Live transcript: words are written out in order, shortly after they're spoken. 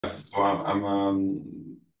So I'm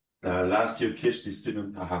last year PhD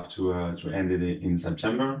student. I have to end it in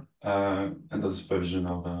September under the supervision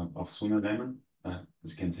of Suna Lehman, as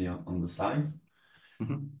you can see on the slides.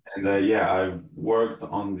 Mhm. And yeah, I've worked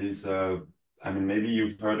on this. I mean, maybe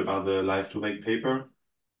you've heard about the Life to Wake paper.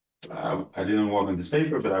 I didn't work on this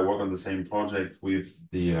paper, but I work on the same project with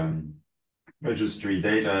the registry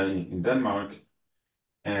data in Denmark.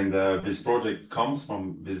 And this project comes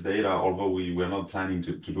from this data, although we were not planning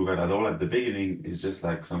to do that at all at the beginning. It's just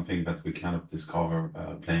like something that we kind of discover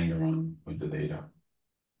playing around with the data.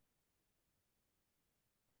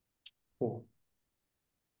 Cool.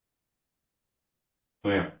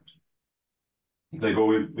 So yeah, they go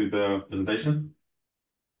with the presentation.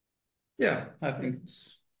 Yeah, I think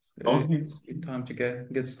Okay. it's good time to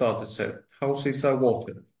get started. So, houses are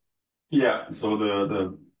water. Yeah, so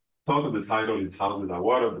the talk of the title is Houses Are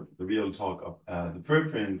Water, but the real talk of the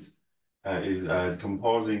preprint is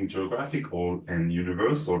decomposing geographical and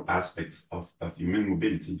universal aspects of human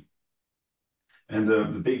mobility. And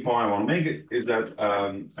the big point I want to make is that,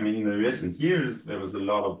 I mean, in the recent years, there was a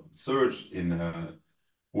lot of surge in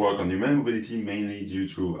work on human mobility, mainly due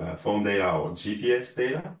to phone data or GPS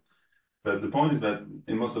data. But the point is that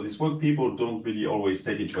in most of this work, people don't really always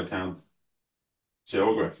take into account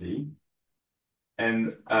geography.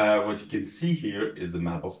 And what you can see here is a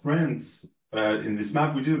map of France. In this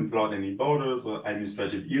map, we didn't plot any borders or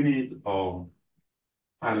administrative unit or,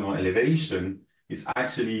 I don't know, elevation. It's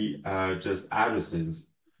actually just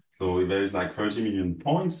addresses. So there's like 30 million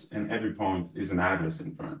points, and every point is an address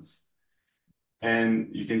in France. And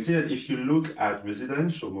you can see that if you look at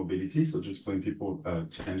residential mobility, so just when people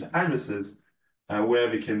change addresses, where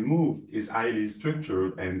they can move is highly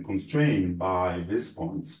structured and constrained by these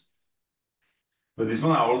points. But these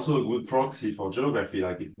one are also a good proxy for geography.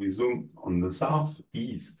 Like if we zoom on the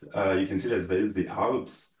southeast, you can see that there is the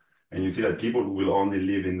Alps, and you see that people will only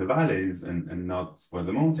live in the valleys and not where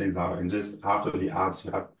the mountains are. And just after the Alps,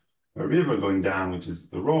 you have a river going down, which is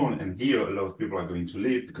the Rhone, and here a lot of people are going to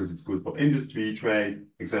live because it's good for industry, trade,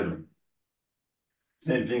 etc.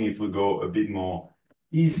 Same thing if we go a bit more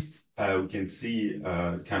east, we can see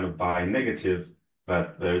kind of by negative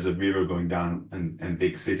that there's a river going down and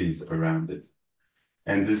big cities around it.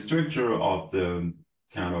 And the structure of the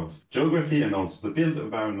kind of geography and also the built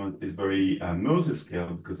environment is very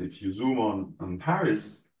multi-scale because if you zoom on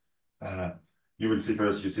Paris, you will see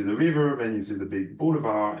first you see the river, then you see the big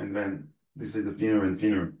boulevard, and then you see the thinner and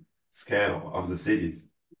thinner scale of the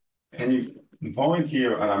cities. And the point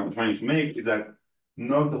here I'm trying to make is that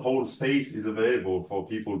not the whole space is available for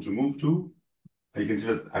people to move to. You can see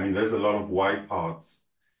that, I mean, there's a lot of white parts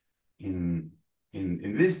in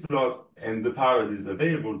in this plot, and the part that is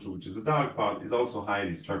available to, which is the dark part, is also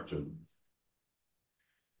highly structured.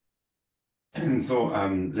 And so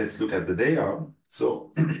let's look at the data.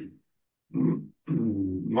 So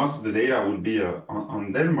most of the data will be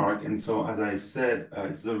on Denmark. And so as I said,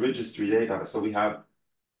 it's the registry data. So we have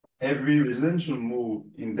every residential move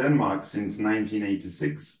in Denmark since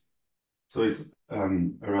 1986. So it's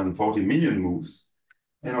around 40 million moves.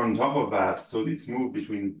 And on top of that, so it's moved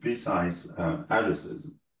between precise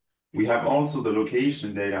addresses. We have also the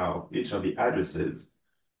location data of each of the addresses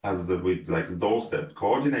as with like the doorstep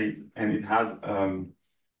coordinate, and it has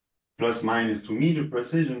plus minus 2 meter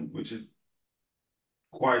precision, which is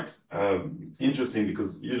quite interesting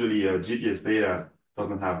because usually GPS data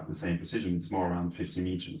doesn't have the same precision. It's more around 50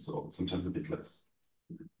 meters, so sometimes a bit less.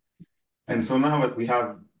 And so now that we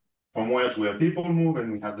have from where to where people move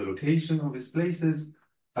and we have the location of these places,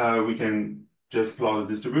 we can just plot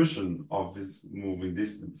the distribution of this moving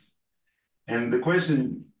distance. And the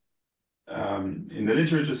question in the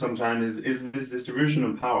literature sometimes is this distribution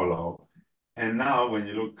of power law? And now when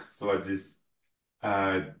you look so at this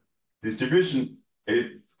distribution,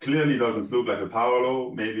 it clearly doesn't look like a power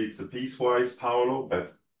law. Maybe it's a piecewise power law,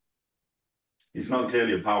 but it's not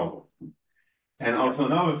clearly a power law. And also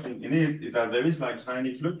another thing in it is that there is like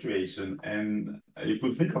tiny fluctuation, and you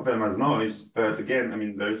could think of them as noise, but again, I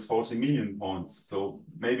mean, there's 40 million points, so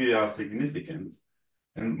maybe they are significant.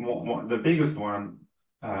 And the biggest one,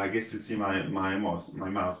 I guess you see my mouse,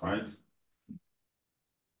 right?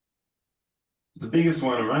 The biggest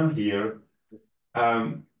one around here,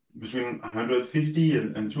 between 150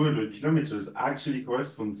 and 200 kilometers, actually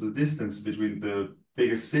corresponds to the distance between the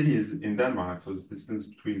biggest cities in Denmark. So it's the distance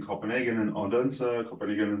between Copenhagen and Odense,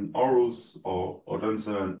 Copenhagen and Aarhus, or Odense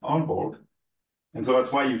and Aalborg. And so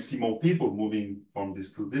that's why you see more people moving from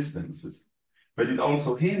these two distances. But it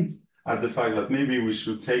also hints at the fact that maybe we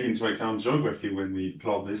should take into account geography when we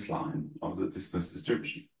plot this line of the distance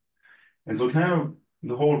distribution. And so kind of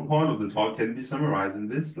the whole point of the talk can be summarized in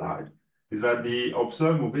this slide, is that the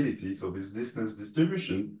observed mobility, so this distance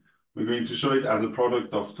distribution, we're going to show it as a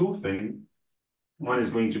product of two things. One is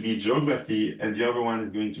going to be geography, and the other one is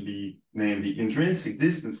going to be named the intrinsic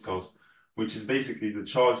distance cost, which is basically the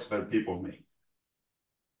choice that people make.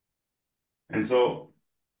 And so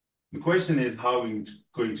the question is how we're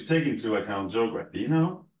going to take into account geography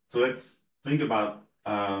now. So let's think about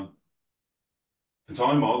a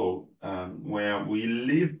toy model where we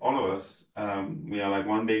live, all of us, we are like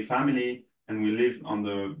one big family, and we live on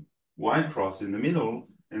the white cross in the middle,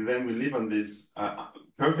 and then we live on this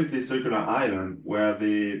perfectly circular island where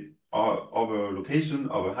the other location,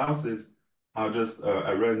 other houses are just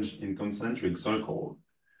arranged in concentric circle.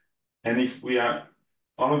 And if we are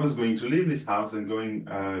all of us going to leave this house and going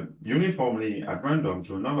uniformly at random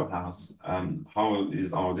to another house, how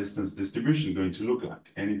is our distance distribution going to look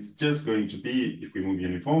like? And it's just going to be, if we move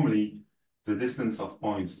uniformly, the distance of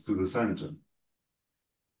points to the center.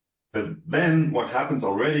 But then what happens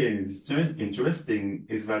already, and it's interesting,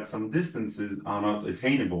 is that some distances are not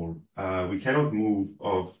attainable. We cannot move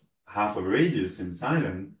of half a radius in this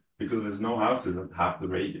island because there's no houses at half the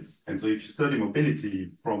radius. And so if you study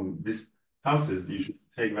mobility from these houses, you should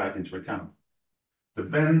take that into account. But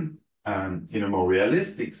then in a more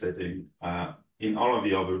realistic setting, in all of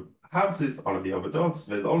the other houses, all of the other dots,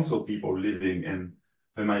 there's also people living, and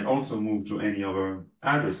they might also move to any other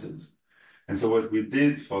addresses. And so what we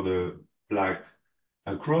did for the black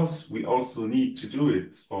cross, we also need to do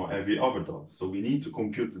it for every other dot. So we need to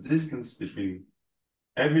compute the distance between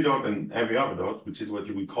every dot and every other dot, which is what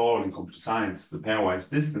you would call in computer science the pairwise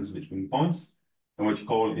distance between points, and what you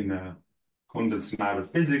call in condensed matter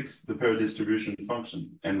physics the pair distribution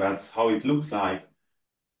function. And that's how it looks like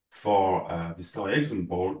for this toy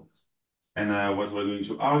example. And what we're going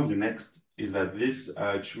to argue next is that this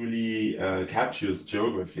truly captures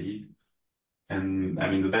geography. And I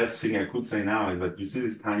mean, the best thing I could say now is that you see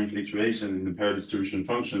this tiny fluctuation in the pair distribution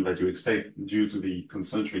function that you expect due to the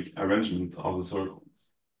concentric arrangement of the circles.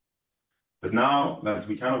 But now that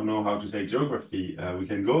we kind of know how to take geography, we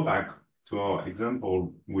can go back to our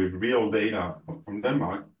example with real data from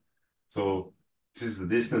Denmark. So this is the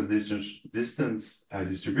distance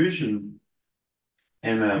distribution,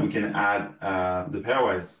 and we can add the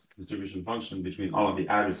pairwise distribution function between all of the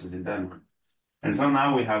addresses in Denmark. And so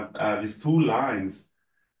now we have these two lines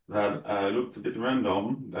that looked a bit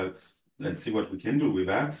random, but let's see what we can do with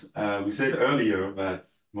that. We said earlier that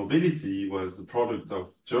mobility was the product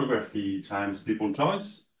of geography times people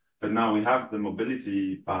choice, but now we have the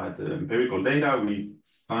mobility by the empirical data. We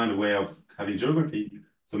find a way of having geography.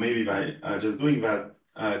 So maybe by just doing that,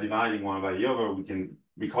 dividing one by the other, we can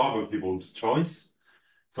recover people's choice.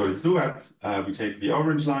 So let's do that. We take the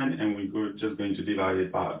orange line and we're just going to divide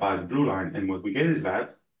it by the blue line. And what we get is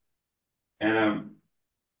that. And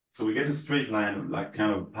so we get a straight line, like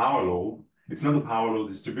kind of power law. It's not a power law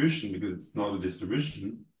distribution because it's not a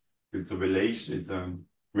distribution. It's a relation, it's a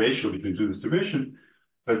ratio between two distributions.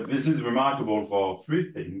 But this is remarkable for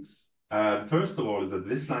three things. First of all, is that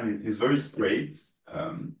this line is very straight.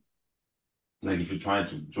 Like if you try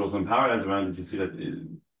to draw some parallels around it, you see that it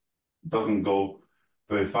doesn't go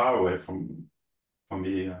very far away from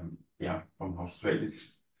the from how straight it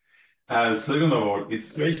is. Second of all, it's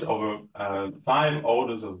straight over 5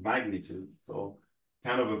 orders of magnitude, so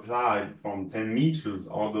kind of applied from 10 meters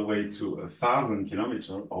all the way to 1,000 kilometers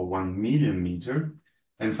or 1 million meter.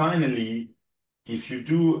 And finally, if you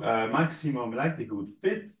do a maximum likelihood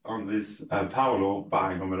fit on this power law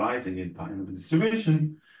by normalizing it by the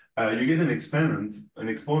distribution, you get an exponent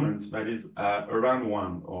that is around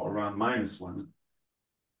 1 or around -1.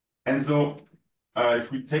 And so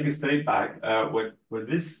if we take a step back, what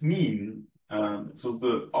this means, so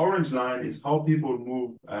the orange line is how people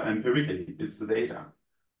move empirically, it's the data.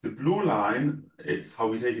 The blue line, it's how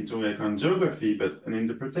we take into account geography, but an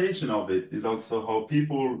interpretation of it is also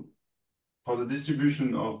how the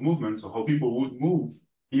distribution of movement, so how people would move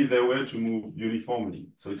if they were to move uniformly.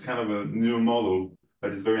 So it's kind of a new model,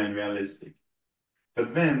 but it's very unrealistic.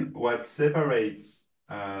 But then what separates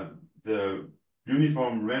the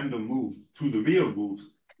uniform random move to the real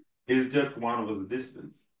moves is just one over the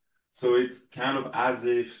distance. So it's kind of as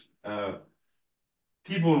if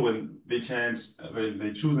people, when they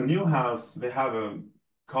choose a new house, they have a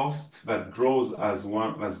cost that grows as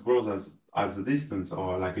the distance,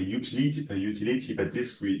 or like a utility that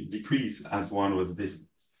decrease as one over the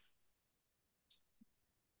distance.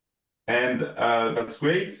 And that's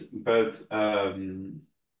great, but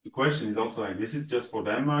the question is also like, this is just for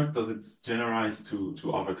Denmark, does it generalize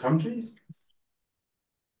to other countries?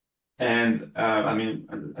 And I mean,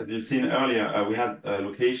 as you've seen earlier, we had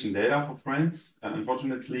location data for France.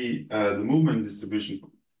 Unfortunately, the movement distribution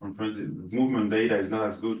from France, the movement data is not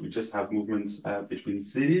as good. We just have movements between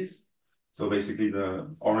cities. So basically, the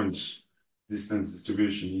orange distance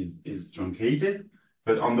distribution is truncated.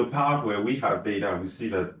 But on the part where we have data, we see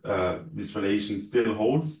that this relation still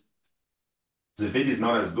holds. The fit is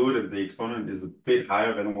not as good, and the exponent is a bit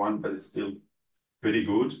higher than 1, but it's still pretty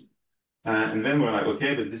good. And then we're like,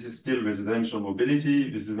 okay, but this is still residential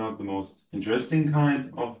mobility. This is not the most interesting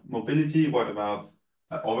kind of mobility. What about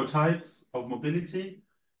other types of mobility?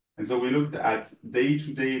 And so we looked at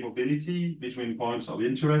day-to-day mobility between points of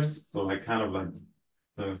interest. So like kind of like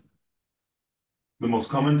the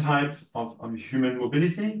most common type of human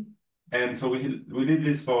mobility. And so we did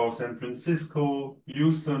this for San Francisco,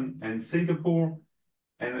 Houston, and Singapore.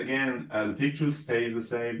 And again, the picture stays the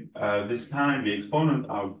same. This time the exponent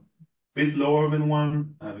are bit lower than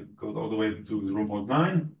 1, it goes all the way to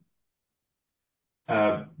 0.9.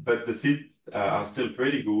 But the fit are still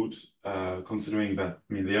pretty good, considering that,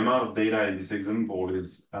 I mean, the amount of data in this example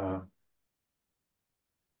is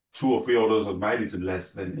 2 or 3 orders of magnitude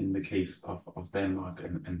less than in the case of Denmark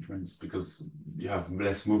and France, because you have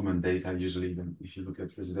less movement data usually than if you look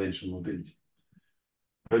at residential mobility.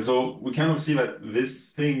 But so we kind of see that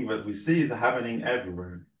this thing that we see is happening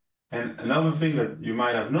everywhere. And another thing that you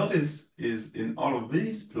might have noticed is in all of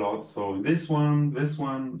these plots, so this one,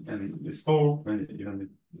 and this 4, and even the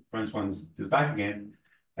French one is back again,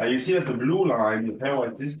 you see that the blue line, the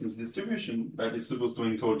pairwise distance distribution that is supposed to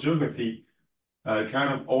encode geography,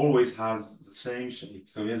 kind of always has the same shape.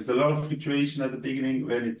 So there's a lot of fluctuation at the beginning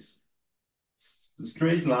when it's a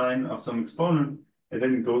straight line of some exponent, and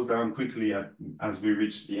then it goes down quickly as we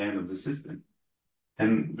reach the end of the system.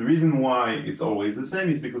 And the reason why it's always the same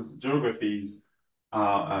is because geographies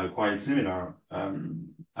are quite similar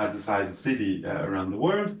at the size of city around the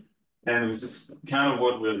world. And this is kind of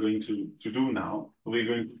what we're going to do now. We're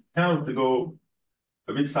going to kind of go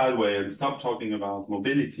a bit sideways and stop talking about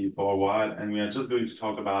mobility for a while. And we are just going to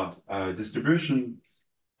talk about distribution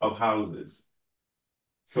of houses.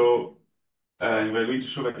 So we're going to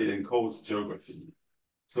show that it encodes geography.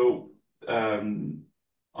 So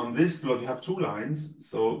on this plot, you have 2 lines.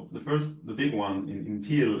 So the big one in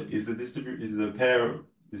teal is a pair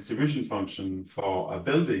distribution function for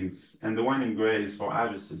buildings, and the one in gray is for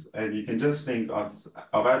addresses. And you can just think of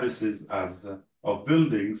addresses as of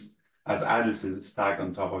buildings as addresses stacked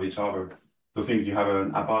on top of each other. So think you have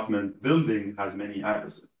an apartment building has many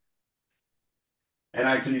addresses. And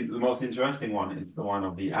actually, the most interesting one is the one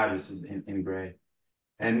of the addresses in gray.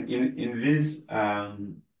 And in this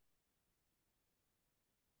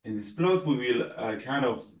plot, we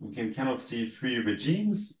can kind of see 3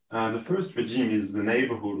 regimes. The first regime is the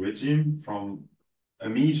neighborhood regime from a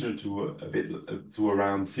meter to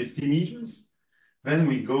around 50 meters. Then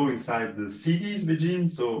we go inside the cities regime,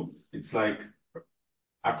 so it's like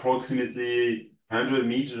approximately 100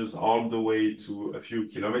 meters all the way to a few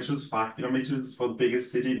kilometers, 5 kilometers for the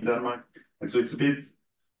biggest city in Denmark. And so it's a bit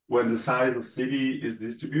when the size of city is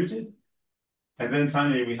distributed. And then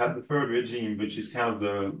finally, we have the third regime, which is kind of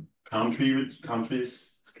the country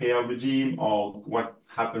scale regime, or what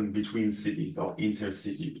happened between cities, or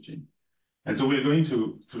intercity regime. And so we're going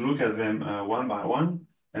to look at them one by one,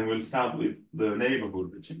 and we'll start with the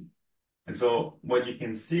neighborhood regime. And so what you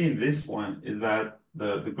can see in this one is that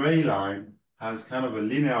the gray line has kind of a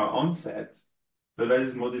linear onset, but that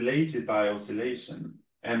is modulated by oscillation.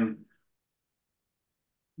 And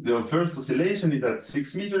the first oscillation is at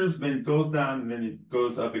 6 meters, then it goes down, and then it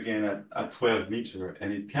goes up again at 12 meters.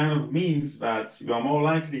 And it kind of means that you are more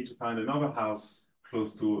likely to find another house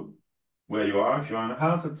close to where you are if you are in a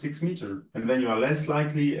house at 6 meters. And then you are less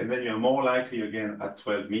likely, and then you are more likely again at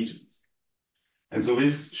 12 meters. And so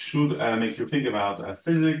this should make you think about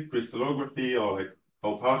physics, crystallography, or like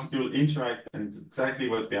how particles interact, and it's exactly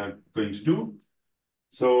what we are going to do.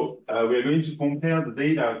 So we're going to compare the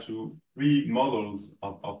data to 3 models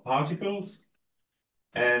of particles.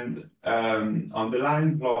 And on the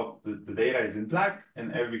line plot, the data is in black,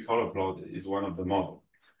 and every color plot is one of the models.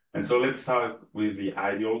 And so let's start with the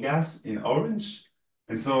ideal gas in orange.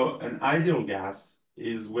 And so an ideal gas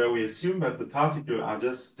is where we assume that the particles are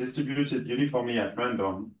just distributed uniformly at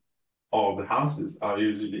random, or the houses are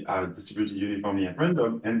distributed uniformly at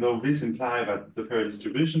random. And though this implies that the pair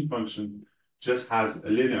distribution function just has a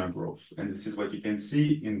linear growth. And this is what you can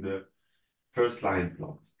see in the first line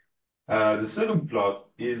plot. The second plot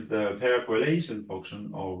is the pair correlation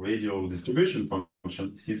function, or radial distribution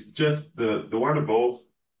function. It's just the one above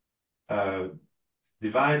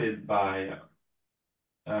divided by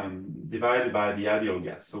divided by the ideal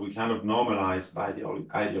gas. So we kind of normalize by the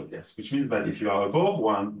ideal gas, which means that if you are above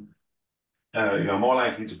one, you are more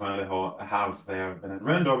likely to find a house there than at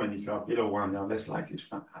random, and if you are below one, you are less likely to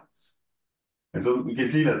find a house. And so we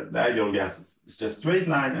can see that the ideal gas is just straight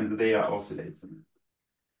line, and the data oscillates.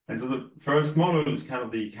 And so the first model is kind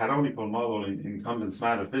of the canonical model in condensed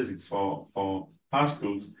matter physics for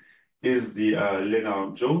particles, is the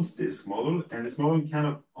Lennard-Jones disk model. And this model kind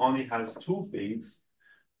of only has two things,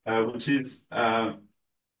 which is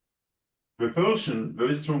repulsion,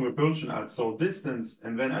 very strong repulsion at short distance,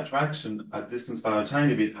 and then attraction at distance that are a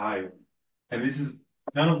tiny bit higher. And this is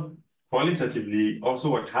kind of qualitatively also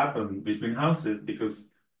what happened between houses,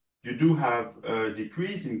 because you do have a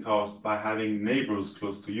decrease in cost by having neighbors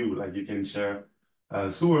close to you. Like you can share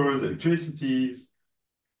sewers, electricities.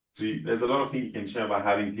 So there's a lot of things you can share by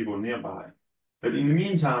having people nearby. But in the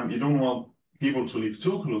meantime, you don't want people to live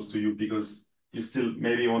too close to you, because you still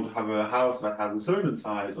maybe want to have a house that has a certain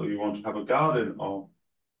size, or you want to have a garden or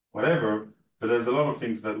whatever. But there's a lot of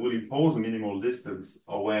things that would impose a minimal distance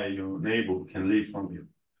or where your neighbor can live from you.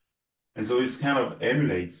 And so this kind of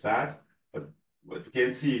emulates that. But what you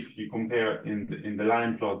can see if you compare in the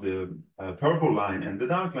line plot, the purple line and the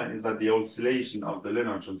dark line, is that the oscillation of the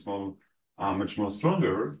Lennard-Jones model are much more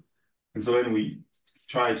stronger. And so when we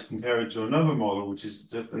try to compare it to another model, which is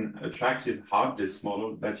just an attractive hard disk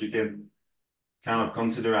model that you can kind of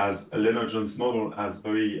consider as a Lennard-Jones model as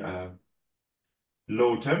very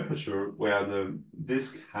low temperature, where the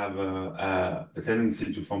disk have a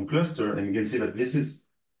tendency to form cluster. And you can see that this is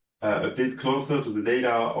a bit closer to the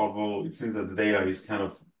data, although it seems that the data is kind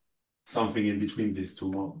of something in between these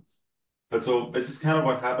two models. But so this is kind of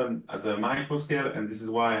what happened at the micro scale, and this is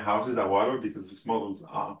why houses are water, because these models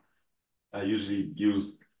are usually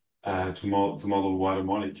used to model water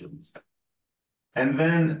molecules. And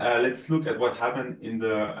then let's look at what happened in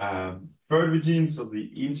the third regime, so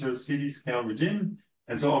the inter-city scale regime.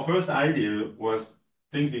 And so our first idea was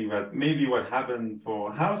thinking that maybe what happened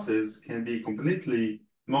for houses can be completely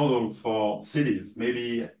modeled for cities.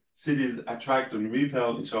 Maybe cities attract and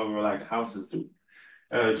repel each other like houses do.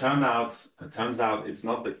 Turns out it's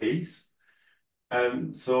not the case.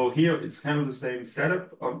 So here it's kind of the same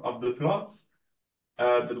setup of the plots,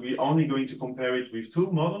 but we're only going to compare it with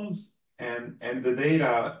two models. And the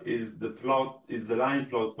data is the line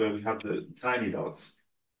plot where we have the tiny dots.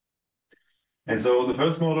 And so the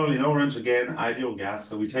first model in orange, again, ideal gas.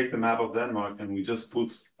 So we take the map of Denmark and we just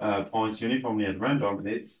put points uniformly at random.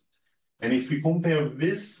 And if we compare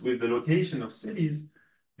this with the location of cities,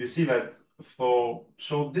 you see that for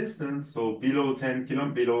short distance, so below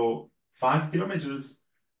 5 kilometers,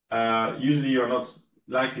 usually you're not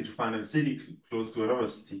likely to find a city close to another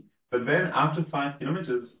city. But then after 5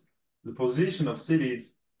 kilometers, the position of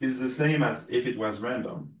cities is the same as if it was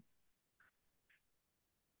random.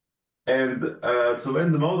 And so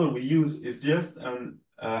then the model we use is just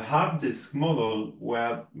a hard disk model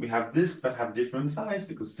where we have disks that have different size,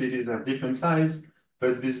 because cities have different size.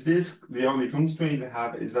 But this disk, the only constraint they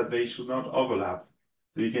have is that they should not overlap.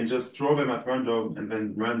 So you can just throw them at random and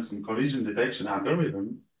then run some collision detection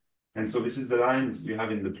algorithm. And so this is the lines you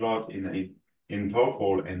have in the plot in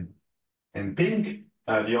purple and pink.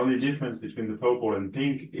 The only difference between the purple and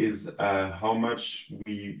pink is how much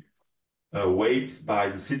we weight by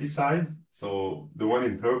the city size. So the one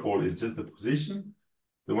in purple is just the position.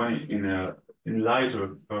 The one in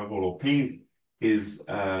lighter purple or pink is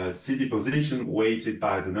city position weighted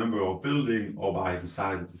by the number of building or by the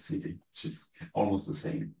size of the city, which is almost the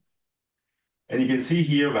same. And you can see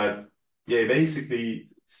here that, yeah, basically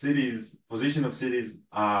position of cities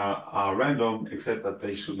are random, except that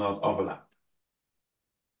they should not overlap.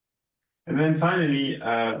 And then finally,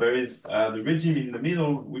 there is the regime in the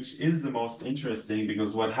middle, which is the most interesting,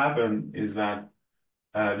 because what happened is that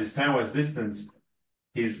this pairwise distance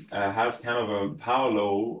has kind of a power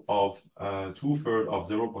law of 2/3 of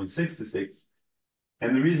 0.66.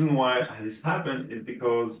 And the reason why this happened is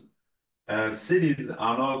because cities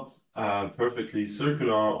are not perfectly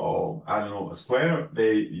circular or, I don't know, a square.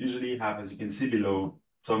 They usually have, as you can see below,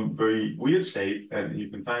 some very weird shape. And you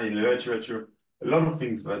can find in the literature a lot of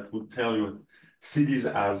things that would tell you cities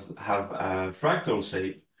have a fractal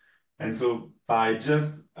shape. And so by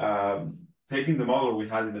just taking the model we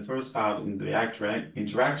had in the first part in the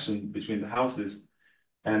interaction between the houses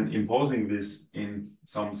and imposing this in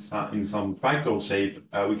some fractal shape,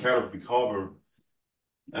 we kind of recover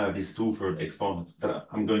these 2/3 exponents. But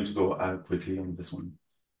I'm going to go quickly on this one.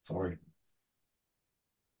 Sorry.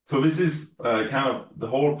 So this is kind of the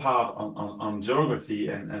whole part on geography,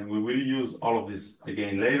 and we will use all of this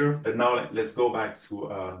again later. But now let's go back to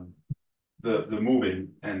the moving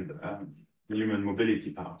and the human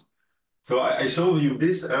mobility part. So I showed you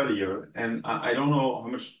this earlier, and I don't know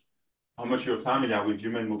how much you're familiar with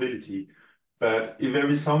human mobility, but if there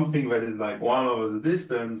is something that is like 1/the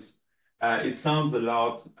distance, it sounds a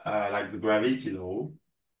lot like the gravity law.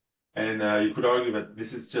 And you could argue that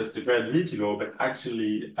this is just the gravity law, but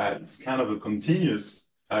actually it's kind of a continuous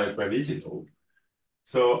gravity law.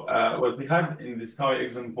 So what we have in this toy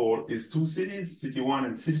example is two cities, city 1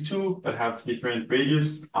 and city 2, that have different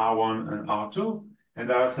radius, R1 and R2, and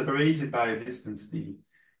they are separated by a distance d.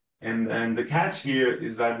 And the catch here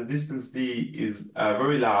is that the distance d is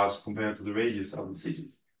very large compared to the radius of the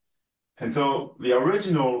cities. And so the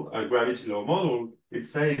original gravity law model, it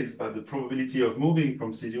says that the probability of moving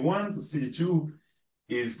from city 1 to city 2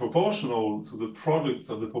 is proportional to the product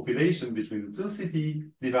of the population between the two cities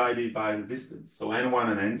divided by the distance. So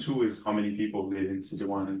N1 and N2 is how many people live in city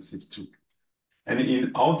 1 and city 2. And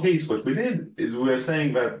in our case, what we did is we are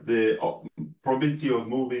saying that the probability of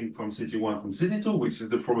moving from city 1 from city 2, which is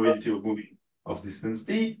the probability of moving of distance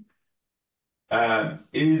d,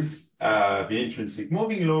 is the intrinsic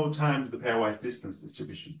moving law times the pairwise distance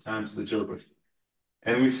distribution times the geography.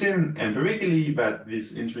 And we've seen empirically that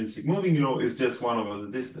this intrinsic moving law is just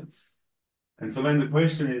 1/the distance. And so then the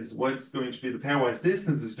question is, what's going to be the pairwise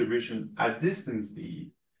distance distribution at distance d?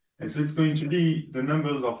 And so it's going to be the number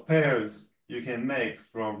of pairs you can make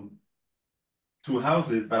from two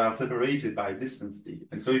houses that are separated by distance d.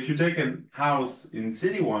 And so if you take a house in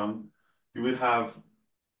city 1, you will have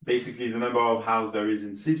basically the number of houses there is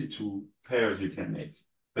in city 2 pairs you can make.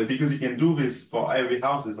 But because you can do this for every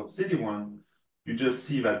houses of city 1, you just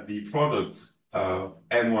see that the product of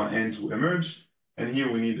N1, N2 emerge. And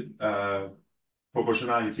here we need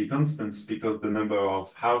proportionality constants because the number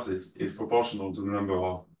of houses is proportional to the number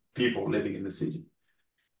of people living in the city.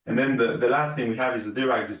 And then the last thing we have is the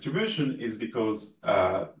Dirac distribution is because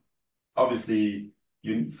obviously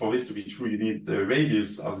for this to be true, you need the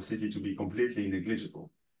radius of the city to be completely negligible.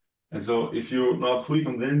 And so if you're not fully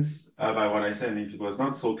convinced by what I said, and if it was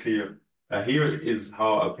not so clear, here is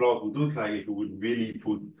how a plot would look like if you would really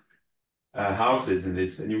put houses in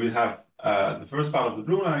this. And you will have the first part of the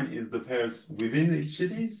blue line is the pairs within each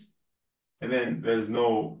cities. And then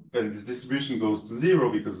then this distribution goes to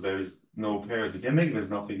 0 because there is no pairs you can make. There's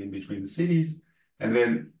nothing in between the cities. And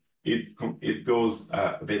then it goes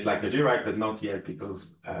a bit like a Dirac, but not yet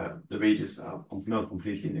because the radius are not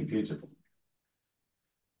completely negligible.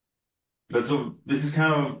 But so this is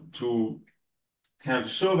kind of to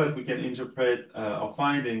show that we can interpret our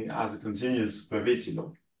finding as a continuous gravity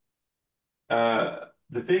law.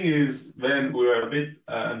 The thing is, then we were a bit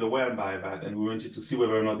underwhelmed by that, and we wanted to see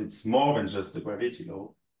whether or not it's more than just the gravity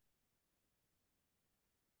law.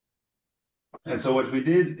 And so what we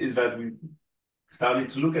did is that we started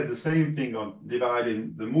to look at the same thing on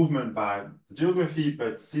dividing the movement by geography,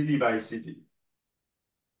 but city by city.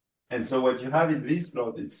 And so what you have in this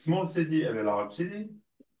plot, it's small city and a large city.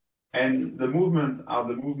 And the movements are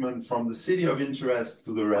the movement from the city of interest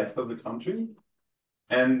to the rest of the country.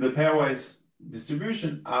 And the pairwise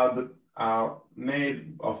distribution are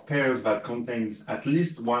made of pairs that contains at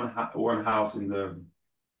least one house in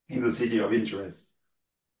the city of interest.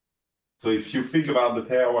 So if you think about the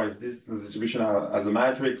pairwise distance distribution as a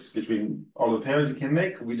matrix between all the pairs you can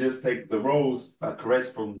make, we just take the rows that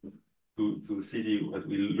correspond to the city that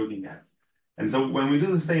we're looking at. And so when we do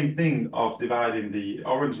the same thing of dividing the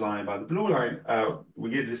orange line by the blue line,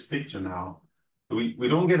 we get this picture now. So we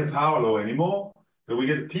don't get a power law anymore, but we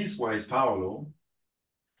get a piecewise power law.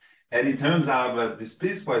 And it turns out that this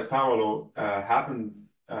piecewise power law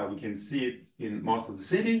happens, we can see it in most of the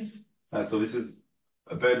cities. So this is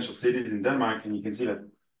a bunch of cities in Denmark, and you can see that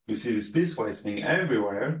we see this piecewise thing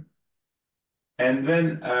everywhere. And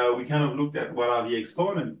then we kind of looked at what are the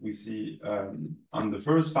exponents we see on the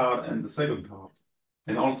first part and the second part,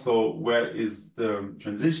 and also where is the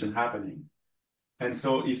transition happening. And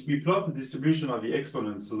so if we plot the distribution of the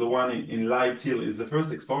exponents, so the one in light teal is the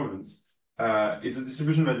first exponent, it's a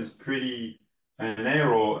distribution that is pretty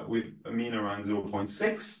narrow with a mean around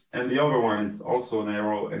 0.6, and the other one is also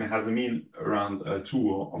narrow and it has a mean around 2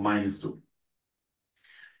 or -2.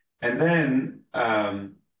 And then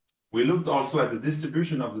we looked also at the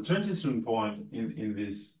distribution of the transition point in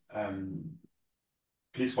this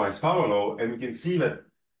piecewise power law, and we can see that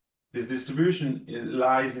this distribution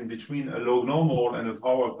lies in between a log normal and a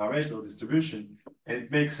power Pareto distribution, and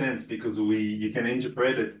it makes sense because you can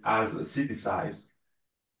interpret it as a city size.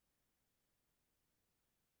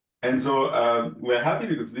 And so we're happy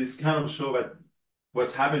because this kind of show that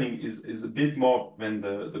what's happening is a bit more than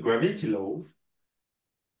the gravity law.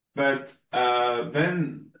 But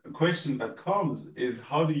then a question that comes is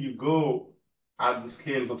how do you go at the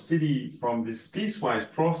scales of city from this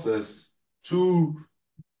piecewise process to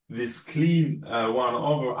this clean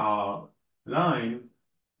 1/r line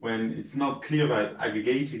when it's not clear that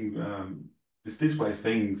aggregating these piecewise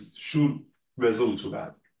things should result to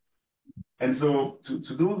that. And so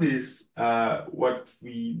to do this, what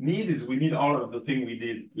we need is we need all of the thing we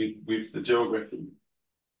did with the geography.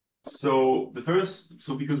 So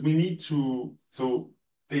because we need to, so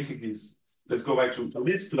basically, let's go back to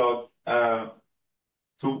this plot.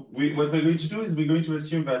 What we're going to do is we're going to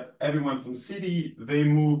assume that everyone from city, they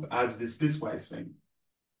move as this piecewise thing.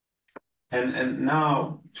 And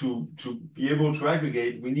now to be able to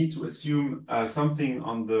aggregate, we need to assume something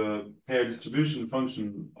on the pair distribution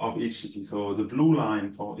function of each city. So the blue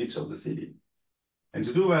line for each of the city. And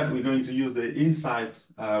to do that, we're going to use the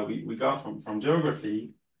insights we got from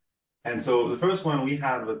geography. And so the first one we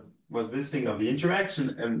had was this thing of the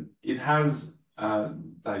interaction, and it has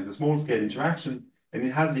like the small scale interaction, and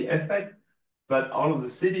it has the effect, but all of the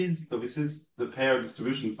cities, so this is the pair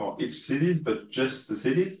distribution for each cities, but just the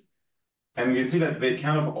cities. And we can see that they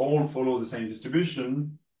kind of all follow the same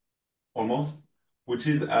distribution, almost, which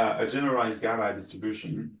is a generalized gamma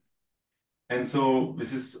distribution. And so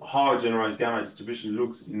this is how a generalized gamma distribution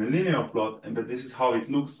looks in a linear plot, but this is how it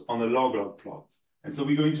looks on a log-log plot. And so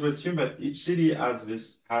we're going to assume that each city has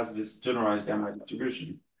this generalized gamma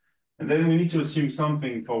distribution. And then we need to assume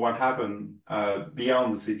something for what happened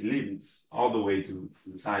beyond the city limits, all the way to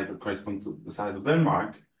the size that corresponds to the size of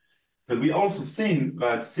Denmark. But we also seen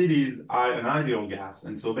that cities are an ideal gas.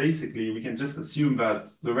 And so basically we can just assume that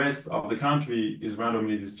the rest of the country is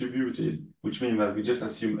randomly distributed, which means that we just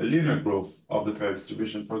assume a linear growth of the pair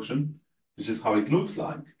distribution function, which is how it looks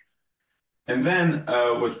like. And then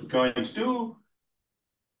what we're going to do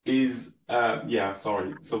is,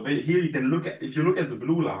 So here you can look at, if you look at the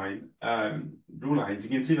blue lines, you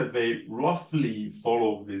can see that they roughly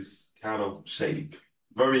follow this kind of shape.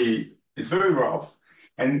 It's very rough.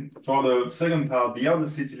 And for the second part, beyond the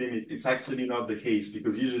city limit, it's actually not the case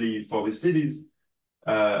because usually for the cities,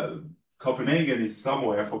 Copenhagen is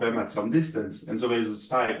somewhere for them at some distance. And so there's a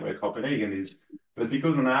spike where Copenhagen is. But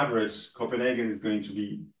because on average, Copenhagen is going to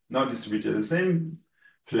be not distributed at the same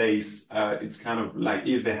place, it's kind of like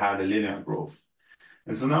if they had a linear growth.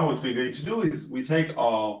 And so now what we're going to do is we take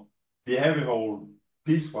our behavioral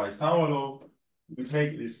piecewise power law, we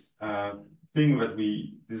take this thing that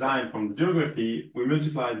we designed from the geography, we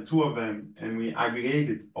multiply the two of them and we aggregate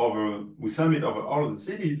it we sum it over all of the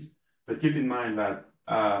cities, but keep in mind that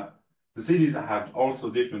the cities have also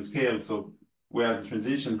different scales. So where the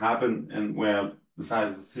transition happened and where the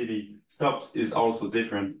size of the city stops is also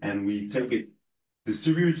different. And we take it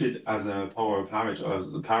distributed as a power parameter, as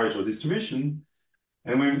a Pareto distribution.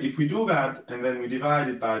 And if we do that, and then we divide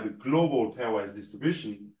it by the global pairwise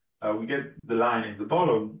distribution, we get the line at the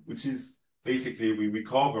bottom, which is basically we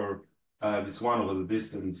recover this one over the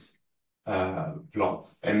distance plot.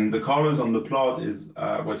 And the colors on the plot is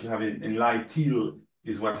what you have in light teal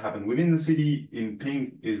is what happened within the city. In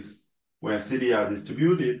pink is where cities are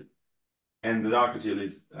distributed. And the darker teal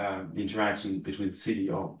is the interaction between the city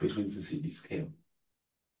or between the city scale.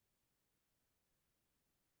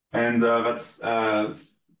 And that's kind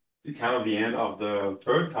of the end of the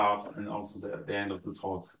third part and also the end of the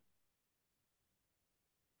talk.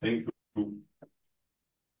 Thank you.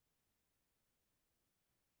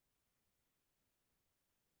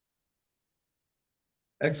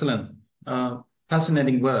 Excellent.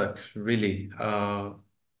 Fascinating work, really. I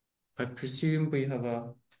presume we have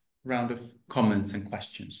a round of comments and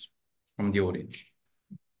questions from the audience.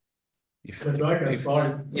 If I can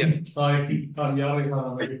start, yeah. I'm Jari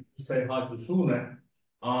Saarinen, say hi to Sune.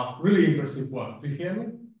 Really impressive work. Do you hear me?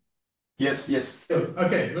 Yes, yes. Good.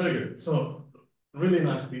 Okay, very good. So, really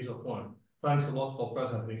nice piece of work. Thanks a lot for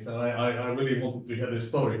presenting. So I really wanted to hear this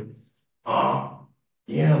story.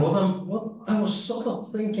 Yeah, what I was sort of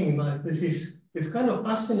thinking, like, it's kind of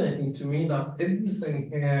fascinating to me that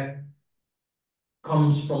everything here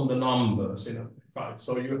comes from the numbers, right?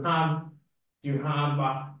 So you have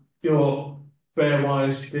your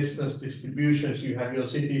pairwise distance distributions, you have your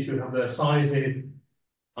cities, you have their sizes,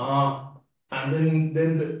 and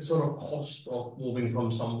then the sort of cost of moving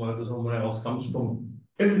from somewhere to somewhere else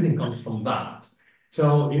everything comes from that.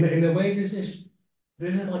 So in a way, this is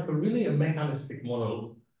like a mechanistic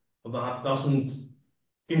model that doesn't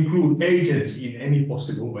include agency in any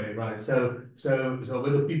possible way, right? So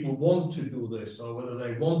whether people want to do this or whether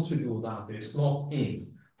they want to do that, it's not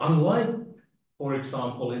in. Unlike, for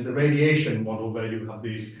example, in the radiation model where you have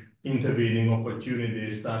these intervening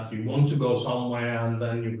opportunities that you want to go somewhere and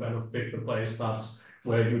then you kind of pick the place that's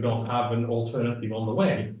where you don't have an alternative on the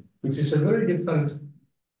way, which is a very different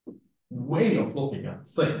way of looking at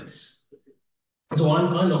things. So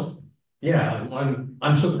I'm kind of, yeah,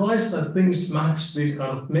 I'm surprised that things match this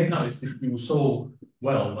kind of mechanistic view so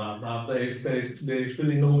well that there's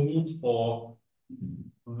really no need for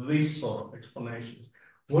this sort of explanation.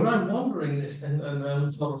 What I'm wondering is, and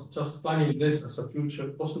I'm sort of just flagging this as a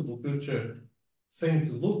possible future thing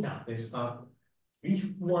to look at, is that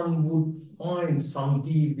if one would find some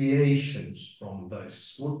deviations from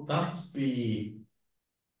this, would that be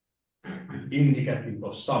indicative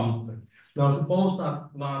of something? Now, suppose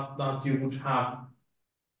that you would have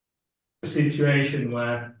a situation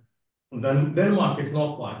where Denmark is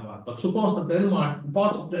not like that, but suppose that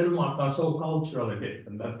parts of Denmark are so culturally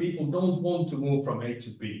different that people don't want to move from A to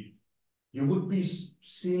B. You would be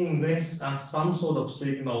seeing this as some sort of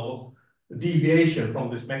signal of deviation from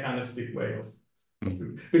this mechanistic way of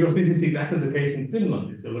because this is exactly the case in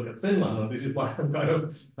Finland. If you look at Finland, and this is why I'm kind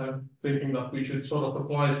of thinking that we should sort of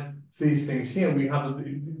apply these things here. We have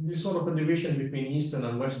this sort of a division between Eastern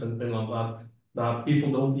and Western Finland that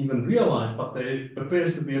people don't even realize, but there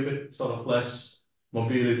appears to be a bit sort of less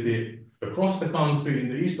mobility across the country in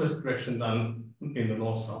the east-west direction than in the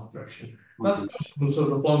north-south direction. That's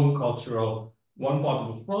sort of long cultural. One part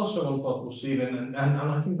was Russia, one part was Sweden, and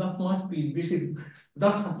I think that might be visible.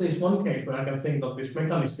 That's at least one case where I can think that this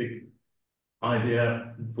mechanistic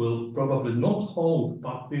idea will probably not hold,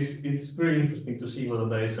 but it's very interesting to see whether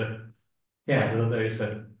there is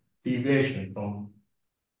a deviation from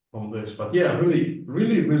this. But yeah, really,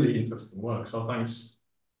 really, really interesting work. So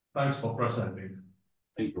thanks for presenting.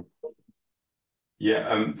 Thank you.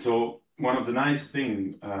 Yeah, so one of the nice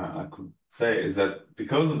things I could say is that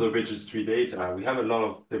because of the registry data, we have a lot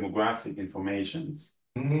of demographic informations.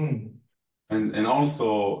 And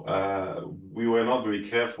also, we were not very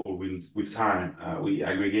careful with time. We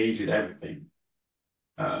aggregated everything.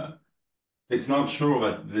 It's not sure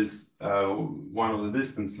that this one of the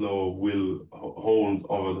distance law will hold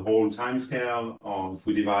over the whole time scale, or if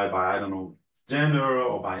we divide by, I don't know, gender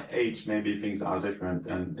or by age, maybe things are different,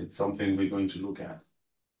 and it's something we're going to look at.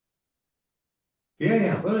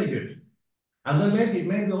 Yeah, very good. And then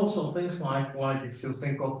maybe also things like if you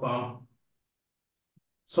think of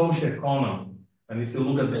socioeconomy, and if you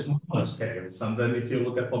look at the smaller scales, and then if you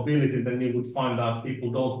look at mobility, then you would find out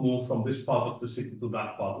people don't move from this part of the city to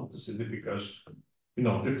that part of the city because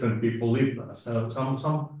different people live there. So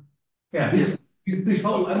this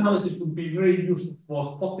whole analysis would be very useful for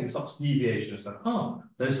spotting such deviations that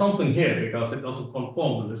there's something here because it doesn't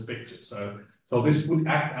conform to this picture. So this would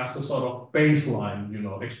act as a sort of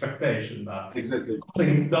baseline, expectation that exactly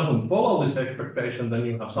something doesn't follow this expectation, then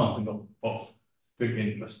you have something of big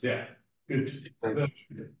interest. Yeah, good.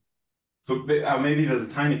 So maybe there's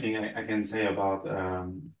a tiny thing I can say about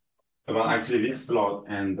actually this plot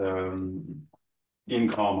and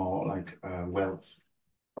income or like wealth.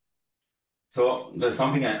 So there's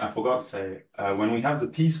something I forgot to say. When we have the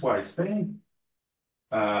piecewise thing,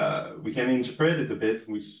 we can interpret it a bit,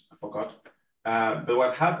 which I forgot. But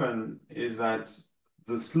what happened is that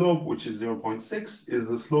the slope, which is 0.6, is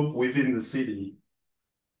the slope within the city.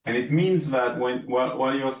 And it means that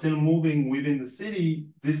while you're still moving within the city,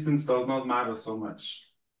 distance does not matter so much.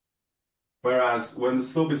 Whereas when the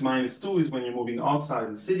slope is -2 is when you're moving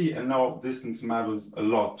outside the city, and now distance matters a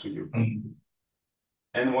lot to you.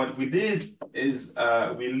 And what we did is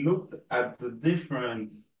we looked at the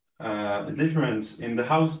difference in the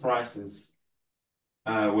house prices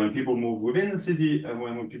when people move within the city and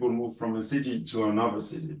when people move from a city to another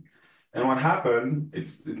city. And what happened,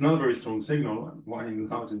 it's not a very strong signal, I'm pointing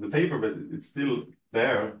it out in the paper, but it's still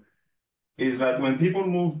there, is that when people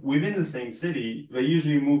move within the same city, they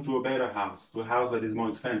usually move to a better house, to a house that is more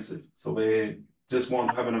expensive. So they just want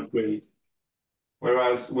to have an upgrade.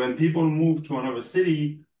 Whereas when people move to another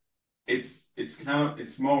city,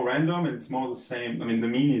 it's more random and it's more the same. I mean,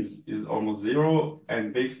 the mean is almost 0,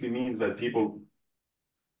 and basically means that people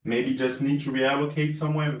maybe just need to reallocate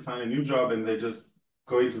somewhere to find a new job, and they just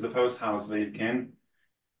go into the first house they can,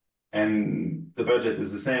 and the budget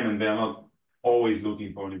is the same, and they're not always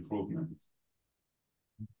looking for an improvement.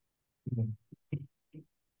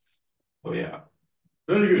 So yeah.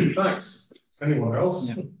 Very good, thanks. Anyone else?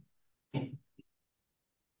 Yeah.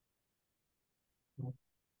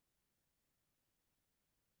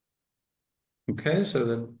 Okay, so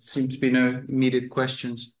there seem to be no immediate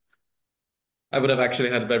questions. I would have actually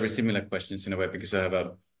had very similar questions in a way because I have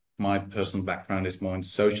a my personal background is more in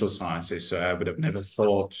social sciences, so I would have never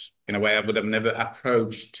thought, in a way, I would have never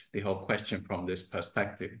approached the whole question from this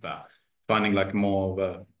perspective, but finding like more of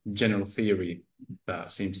a general theory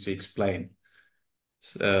that seems to explain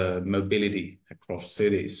mobility across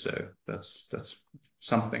cities. So that's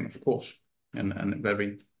something, of course, and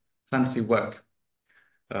very fancy work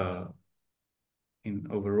in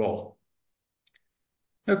overall.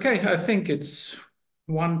 Okay, I think it's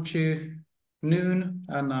 1 to noon,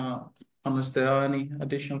 and unless there are any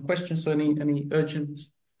additional questions or any urgent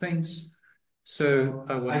things, so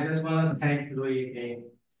I just want to thank Louis again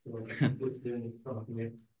for doing from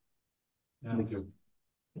here. Thank you.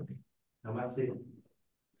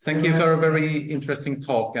 Thank you for a very interesting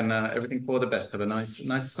talk, and everything for the best. Have a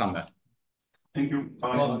nice summer. Thank you.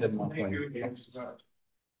 Bye. Thank you.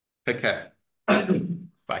 Take care.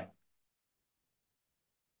 Bye.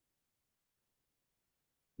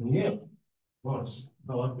 Yeah, nice.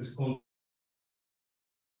 I like this concept.